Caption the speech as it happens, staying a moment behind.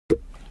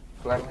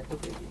flam itu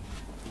kayak gini.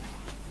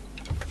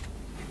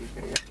 Jadi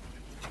kayak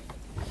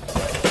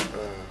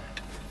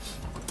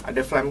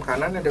ada flam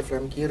kanan, ada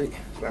flam kiri.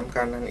 Flam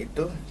kanan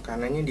itu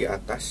kanannya di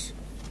atas.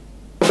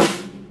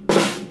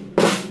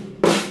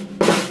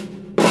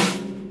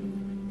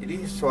 Jadi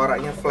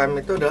suaranya flam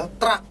itu adalah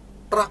trak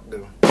trak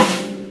gitu.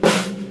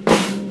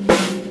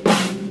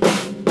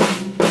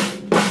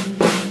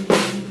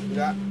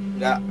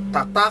 Nggak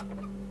tak tak,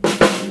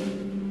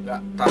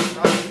 nggak tak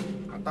tak,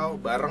 atau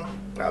bareng,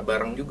 nggak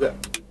bareng juga.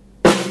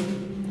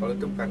 Kalau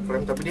itu bukan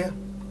flam, tapi dia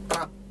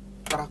trak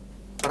trak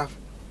trak.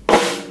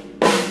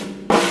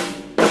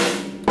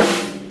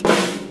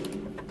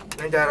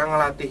 Nah, cara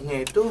ngelatihnya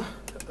itu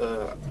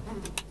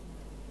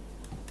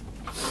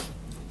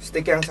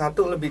stick yang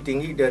satu lebih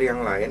tinggi dari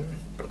yang lain.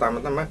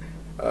 Pertama-tama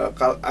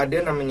kalau ada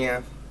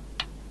namanya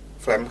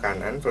flam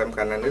kanan. Flam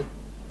kanan itu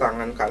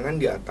tangan kanan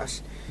di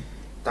atas,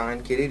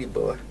 tangan kiri di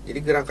bawah.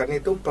 Jadi gerakannya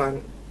itu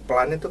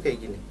pelannya tuh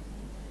kayak gini.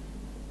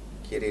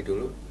 Kiri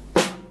dulu.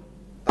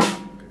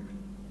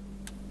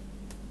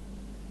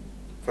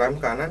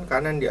 Flam kanan,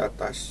 kanan di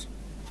atas.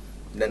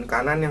 Dan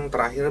kanan yang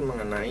terakhir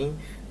mengenai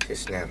si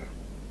snare.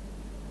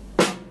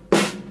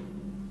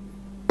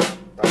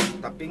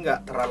 Tapi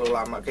nggak terlalu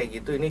lama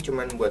kayak gitu. Ini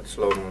cuman buat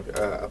slow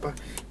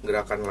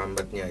gerakan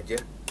lambatnya aja.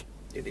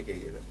 Jadi kayak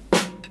gitu.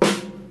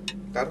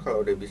 Ntar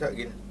kalau udah bisa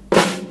gini.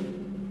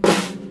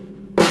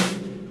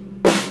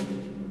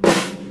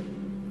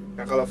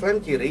 Nah, kalau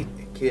flam kiri,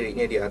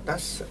 kirinya di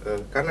atas,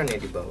 kanannya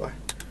di bawah.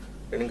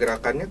 Dan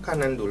gerakannya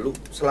kanan dulu,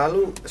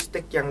 selalu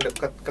stick yang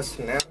dekat ke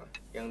snare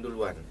yang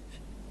duluan.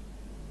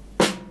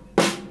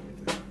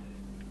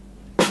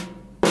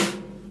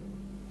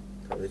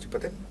 Kalau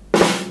cepetin.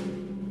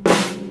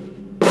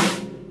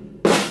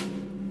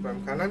 Flam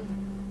kanan.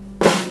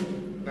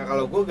 Nah,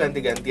 kalau gue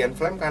ganti-gantian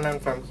flam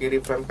kanan, flam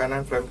kiri, flam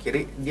kanan, flam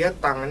kiri, dia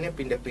tangannya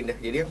pindah-pindah.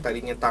 Jadi yang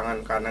tadinya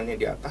tangan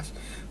kanannya di atas,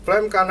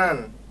 flam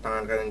kanan,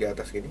 tangan kanan di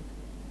atas gini.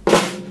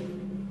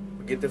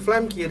 Begitu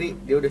flam kiri,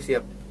 dia udah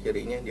siap,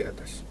 kirinya di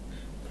atas.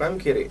 Flam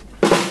kiri,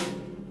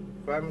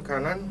 flam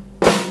kanan,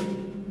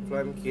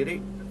 flam kiri,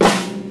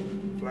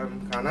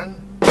 flam kanan,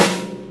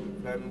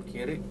 flam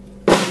kiri,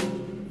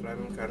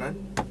 flam kanan,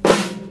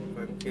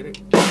 flam kiri,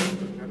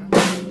 flam kanan,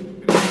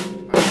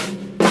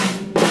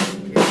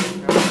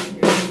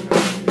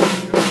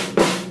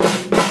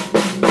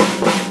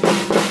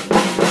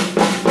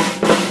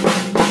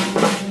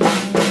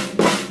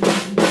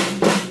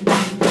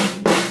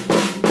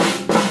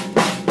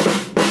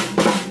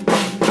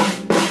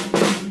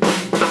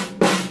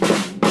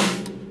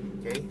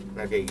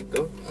 kayak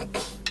gitu.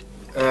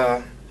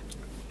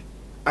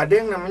 Ada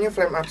yang namanya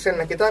flam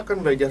aksen. Nah, kita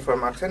akan belajar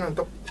flam aksen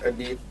untuk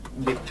di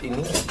beat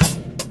ini.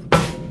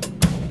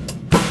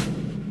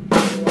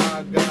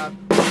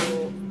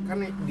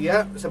 Kan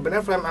dia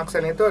sebenarnya flam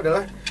aksen itu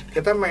adalah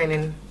kita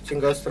mainin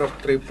single stroke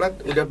triplet,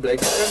 udah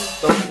belajar kan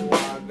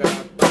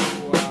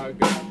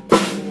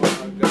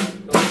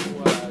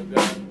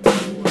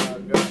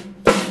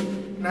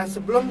Nah,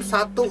 sebelum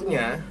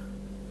satunya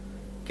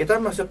kita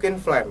masukin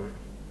flam.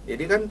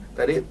 Jadi kan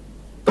tadi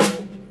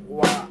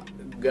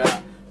ga.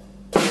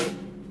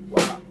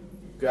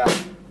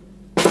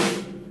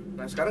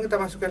 Nah, sekarang kita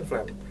masukkan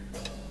flam.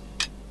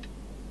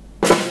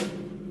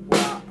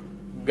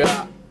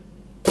 Ga.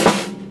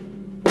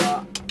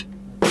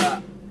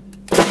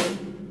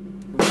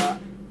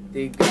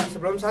 3.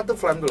 Sebelum satu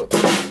flam dulu.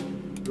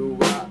 2,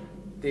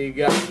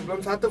 3. Sebelum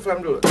satu flam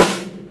dulu.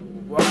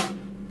 2,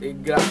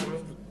 3.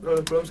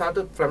 Sebelum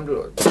satu flam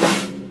dulu.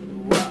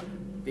 2,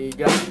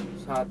 3,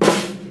 1,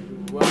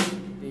 2,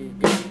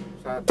 3,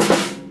 1,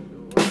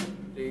 2,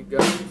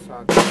 3,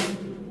 1,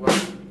 2,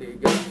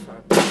 3,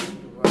 1,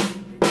 2,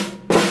 3.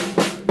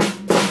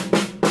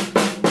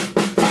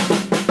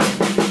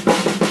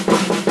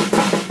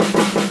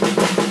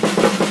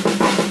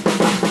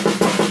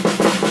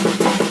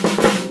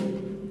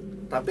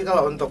 Tapi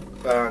kalau untuk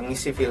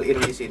ngisi fill in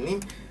di sini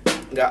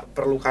nggak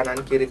perlu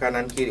kanan kiri.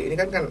 Ini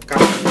kan kanan.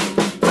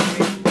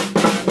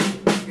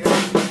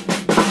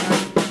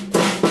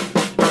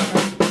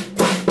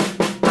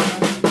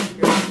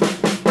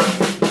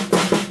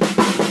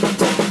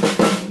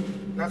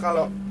 Nah,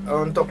 kalau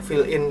untuk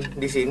fill in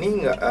di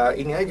sini nggak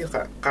ini aja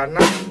Kak,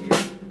 kanan.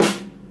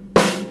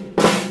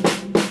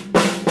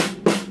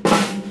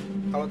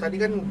 Kalau tadi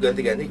kan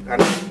ganti-ganti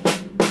kanan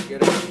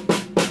kiri.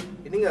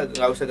 Ini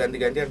nggak usah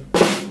ganti-gantian.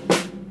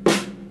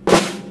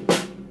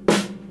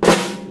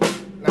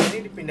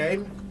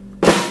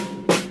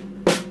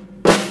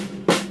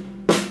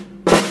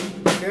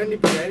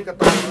 Dipindahin ke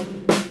tengah.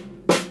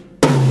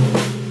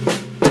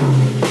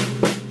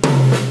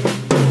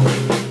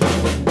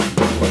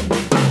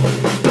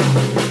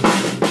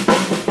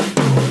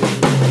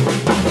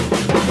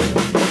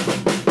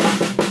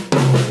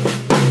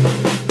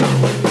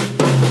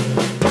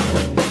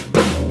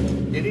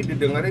 Jadi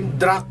didengerin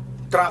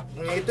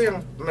drak-draknya itu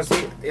yang mesti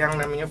yang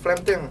namanya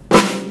flam tuh yang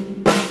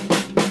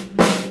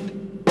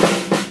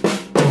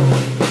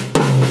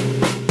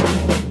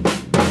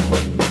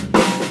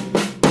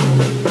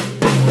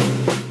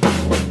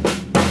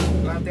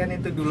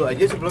dulu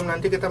aja sebelum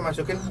nanti kita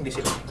masukin di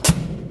sini.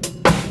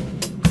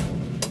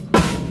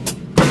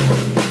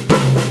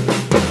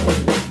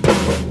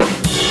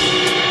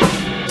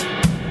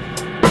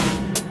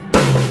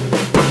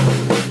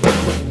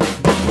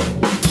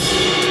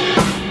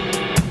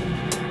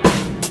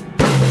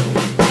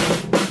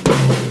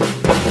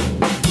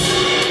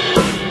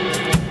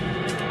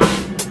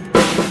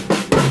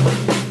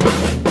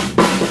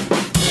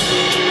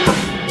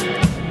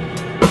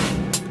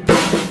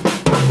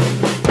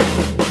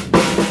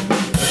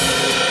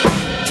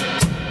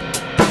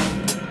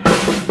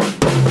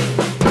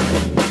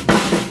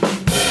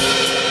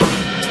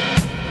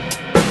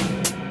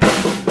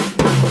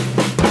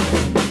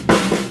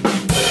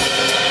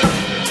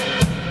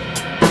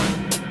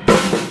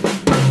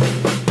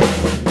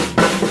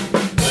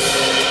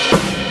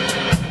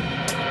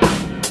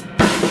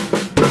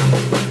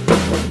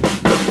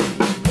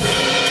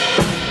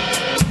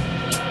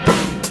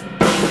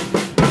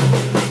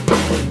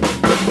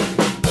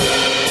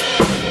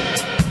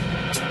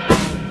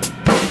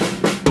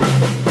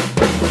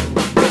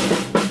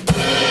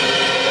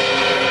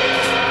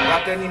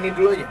 ini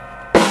dulu aja.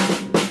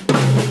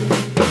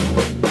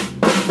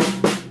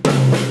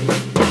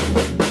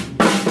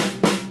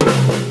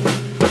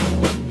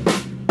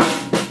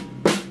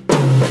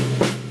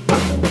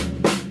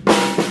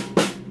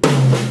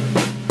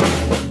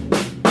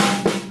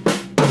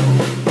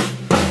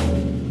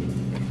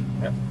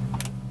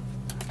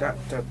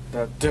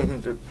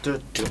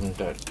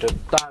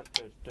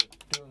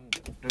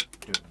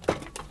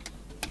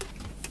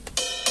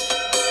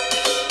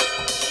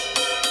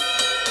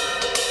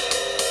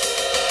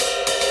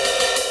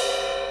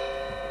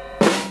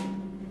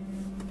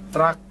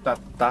 Trak tak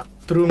tak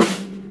trum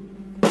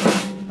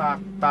tak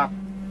tak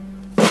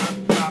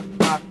tak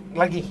tak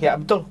lagi ya,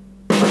 betul.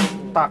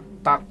 Tak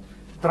tak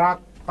trak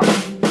tak,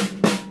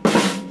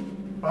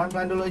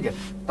 pelan-pelan dulu aja.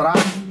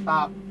 Trak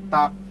tak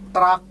tak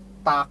trak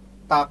tak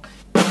tak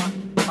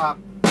tak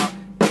tak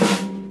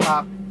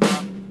tak tak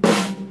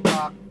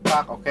tak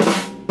tak. Oke.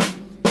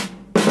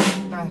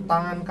 Nah,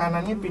 tangan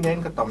kanannya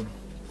pindahin ke tom.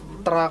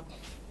 Trak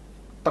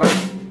trak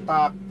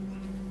tak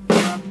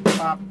tak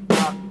tak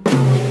tak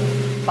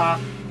tak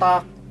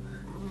tak.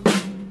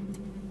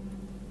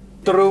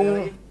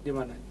 Terung di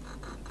mana?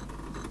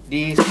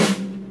 Di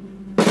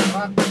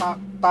tak tak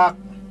tak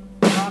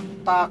tak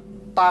tak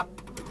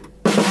tak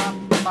tak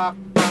tak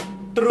tak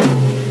terung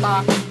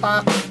tak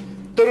tak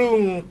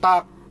terung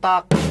tak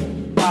tak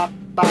tak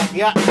tak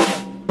ya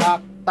tak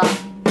tak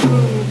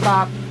terung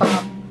tak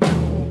tak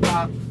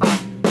tak tak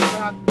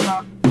tak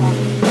tak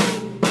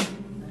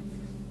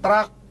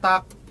tak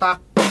tak tak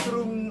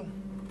terung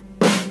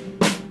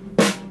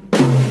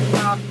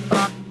tak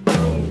tak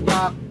terung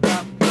tak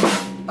tak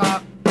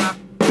tak tak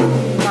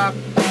tak tak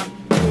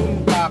terung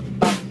tak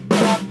tak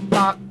tak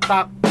tak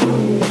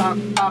tak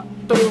tak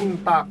terung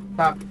tak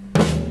tak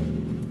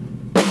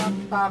tak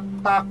tak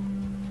tak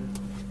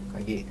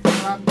lagi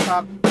tak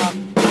tak tak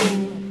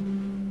terung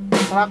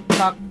tak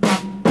tak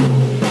tak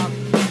tak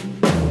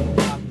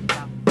tak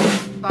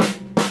tak tak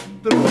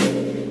terung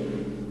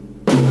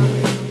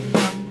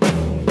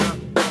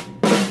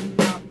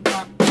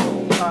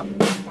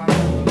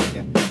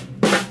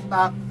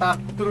tak tak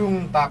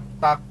terung tak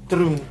tak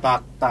terung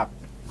tak tak.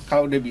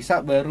 Kalau udah bisa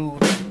baru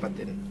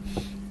cepetin.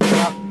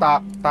 Tak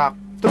tak tak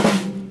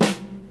terung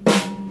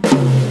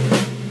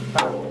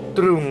tak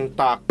terung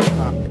tak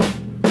tak.